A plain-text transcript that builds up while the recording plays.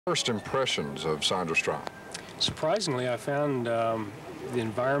First impressions of Sonderstrom? Surprisingly, I found the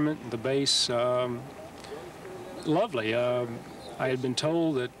environment, the base, lovely. I had been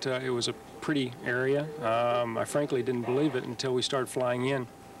told that it was a pretty area. I frankly didn't believe it until we started flying in.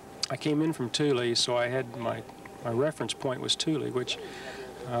 I came in from Thule, so I had my reference point was Thule, which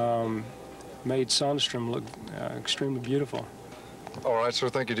made Sonderstrom look extremely beautiful. All right, sir,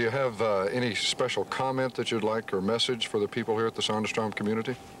 thank you. Do you have any special comment that you'd like or message for the people here at the Sonderstrom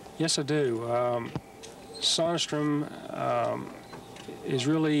community? Yes, I do. Sonderstrom is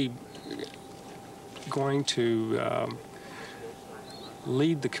really going to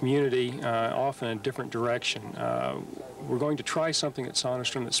lead the community off in a different direction. We're going to try something at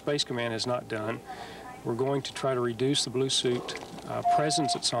Sonderstrom that Space Command has not done. We're going to try to reduce the blue suit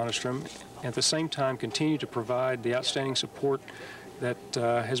presence at Sonderstrom, and at the same time continue to provide the outstanding support that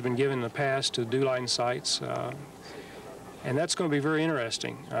has been given in the past to do-line sites. And that's going to be very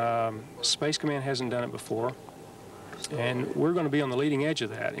interesting. Space Command hasn't done it before, and we're going to be on the leading edge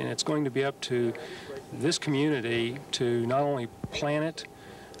of that, and it's going to be up to this community to not only plan it,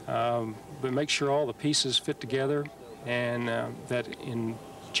 but make sure all the pieces fit together, and that in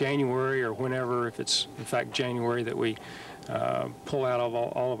January or whenever, if it's in fact January, that we pull out of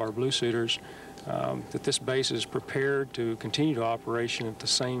all of our blue suiters, that this base is prepared to continue to operation at the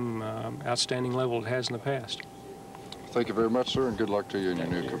same outstanding level it has in the past. Thank you very much, sir, and good luck to you in your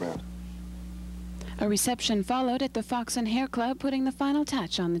new command. A reception followed at the Fox and Hare Club, putting the final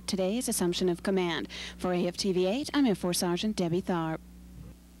touch on today's assumption of command. For AFTV 8, I'm Air Force Sergeant Debbie Tharp.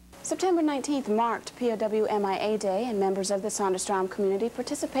 September 19th marked POW MIA Day, and members of the Sonderstrom community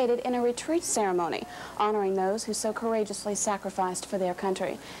participated in a retreat ceremony honoring those who so courageously sacrificed for their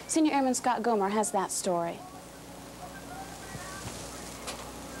country. Senior Airman Scott Gomer has that story.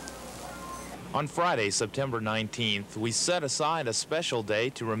 On Friday, September 19th, we set aside a special day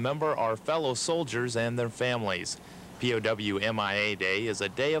to remember our fellow soldiers and their families. POW MIA Day is a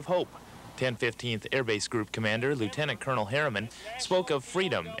day of hope. 1015th Air Base Group Commander Lieutenant Colonel Harriman spoke of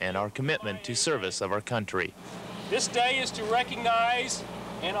freedom and our commitment to service of our country. This day is to recognize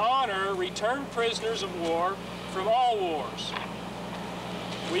and honor returned prisoners of war from all wars.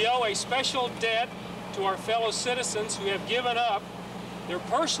 We owe a special debt to our fellow citizens who have given up their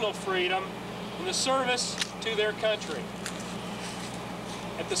personal freedom in the service to their country.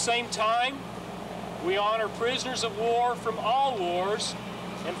 At the same time, we honor prisoners of war from all wars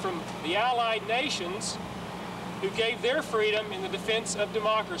and from the Allied nations who gave their freedom in the defense of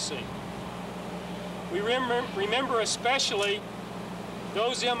democracy. We remember especially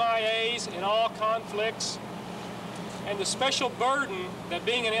those MIAs in all conflicts and the special burden that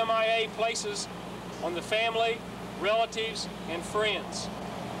being an MIA places on the family, relatives, and friends.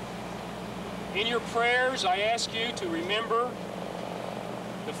 In your prayers, I ask you to remember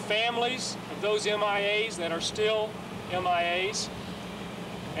the families of those MIAs that are still MIAs,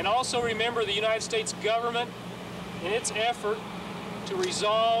 and also remember the United States government in its effort to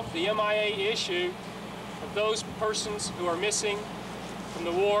resolve the MIA issue of those persons who are missing from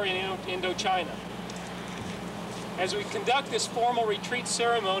the war in Indochina. As we conduct this formal retreat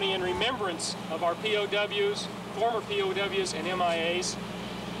ceremony in remembrance of our POWs, former POWs and MIAs,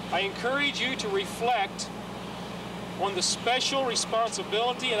 I encourage you to reflect on the special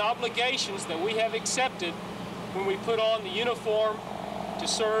responsibility and obligations that we have accepted when we put on the uniform to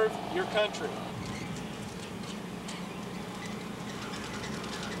serve your country.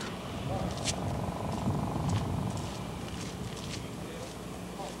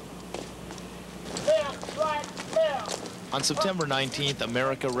 On September 19th,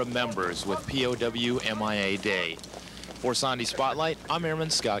 America remembers with POW MIA Day. For Sondy Spotlight, I'm Airman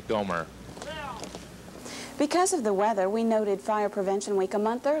Scott Gomer. Because of the weather, we noted Fire Prevention Week a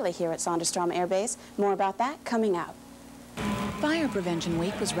month early here at Sonderstrom Air Base. More about that coming up. Fire Prevention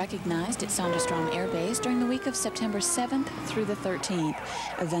Week was recognized at Sonderstrom Air Base during the week of September 7th through the 13th.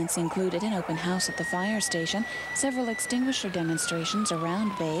 Events included an open house at the fire station, several extinguisher demonstrations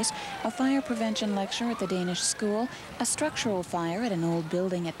around base, a fire prevention lecture at the Danish school, a structural fire at an old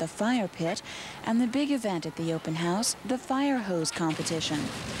building at the fire pit, and the big event at the open house, the fire hose competition.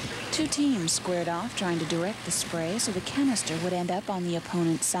 Two teams squared off trying to direct the spray so the canister would end up on the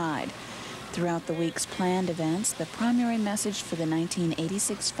opponent's side. Throughout the week's planned events, the primary message for the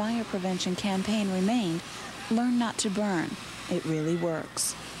 1986 fire prevention campaign remained, "Learn not to burn. It really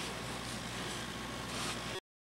works."